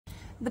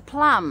the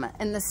plum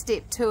in the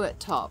step 2 at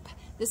top.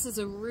 This is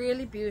a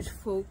really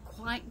beautiful,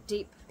 quite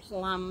deep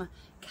plum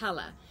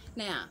color.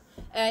 Now,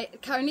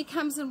 it only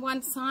comes in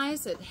one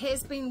size. It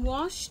has been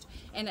washed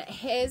and it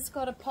has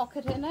got a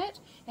pocket in it,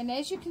 and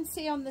as you can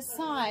see on the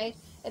side,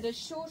 it is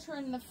shorter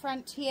in the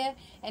front here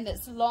and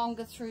it's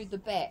longer through the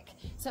back,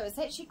 so it's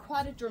actually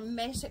quite a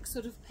dramatic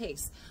sort of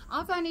piece.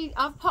 I've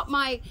popped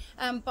my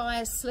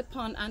bias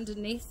slip-on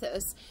underneath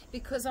this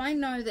because I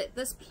know that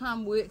this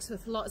plum works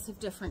with lots of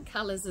different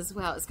colors as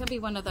well. It's going to be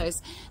one of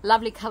those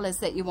lovely colors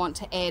that you want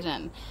to add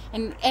in,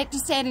 and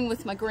just adding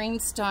with my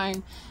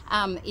greenstone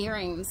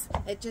earrings,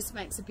 it just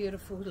makes a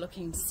beautiful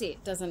looking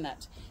set, doesn't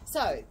it?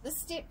 So the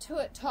step 2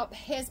 at top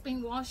has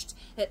been washed.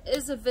 It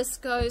is a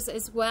viscose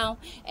as well,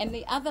 and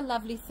the other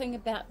lovely thing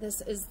about this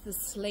is the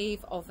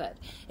sleeve of it.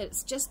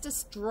 It's just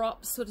a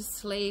drop sort of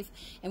sleeve,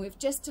 and we've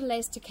just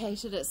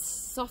elasticated it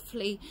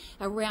softly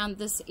around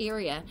this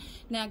area.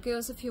 Now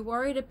girls, if you're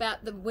worried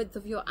about the width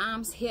of your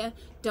arms here,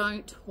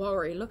 don't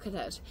worry, look at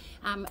it.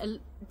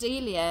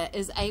 Delia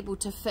is able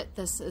to fit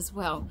this as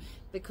well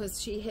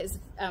because she has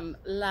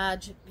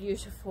large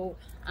beautiful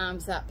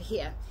arms up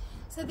here.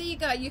 So there you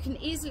go, you can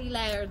easily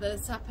layer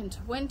this up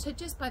into winter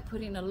just by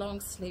putting a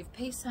long sleeve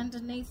piece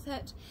underneath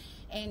it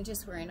and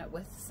just wearing it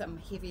with some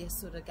heavier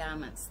sort of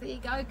garments. There you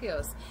go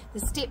girls,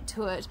 the step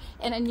to it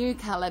in a new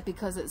colour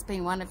because it's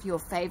been one of your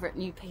favourite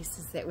new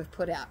pieces that we've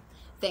put out.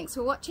 Thanks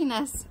for watching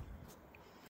us.